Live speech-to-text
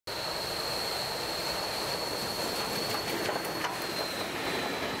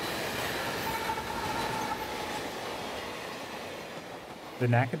The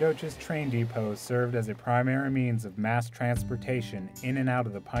Nacogdoches train depot served as a primary means of mass transportation in and out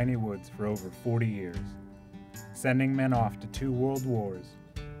of the piney woods for over 40 years, sending men off to 2 world wars,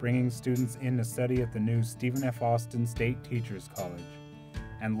 bringing students in to study at the new Stephen F. Austin State Teachers College,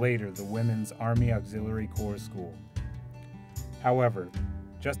 and later the Women's Army Auxiliary Corps School. However,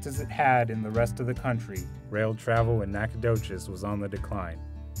 just as it had in the rest of the country, rail travel in Nacogdoches was on the decline,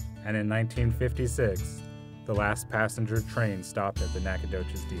 and in 1956, the last passenger train stopped at the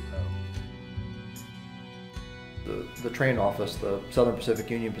Nacogdoches depot. The train office, the Southern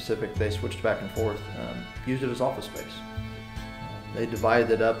Pacific, Union Pacific, they switched back and forth, used it as office space. They divided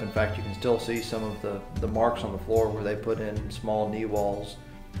it up. In fact, you can still see some of the marks on the floor where they put in small knee walls.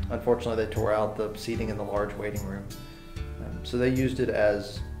 Unfortunately, they tore out the seating in the large waiting room. So they used it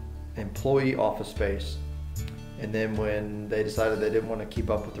as employee office space. And then when they decided they didn't want to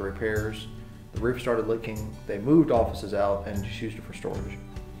keep up with the repairs, the roof started leaking, they moved offices out and just used it for storage.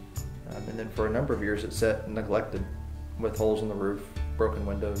 And then for a number of years it sat neglected with holes in the roof, broken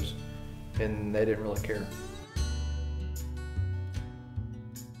windows, and they didn't really care.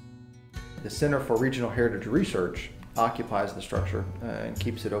 The Center for Regional Heritage Research occupies the structure and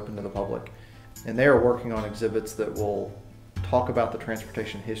keeps it open to the public. And they are working on exhibits that will talk about the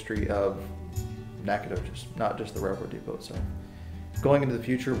transportation history of Nacogdoches, not just the railroad depot itself. Going into the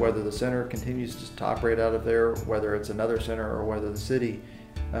future, whether the center continues just to operate out of there, whether it's another center, or whether the city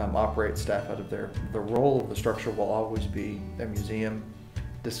operates staff out of there, the role of the structure will always be a museum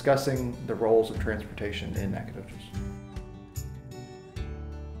discussing the roles of transportation in Nacogdoches.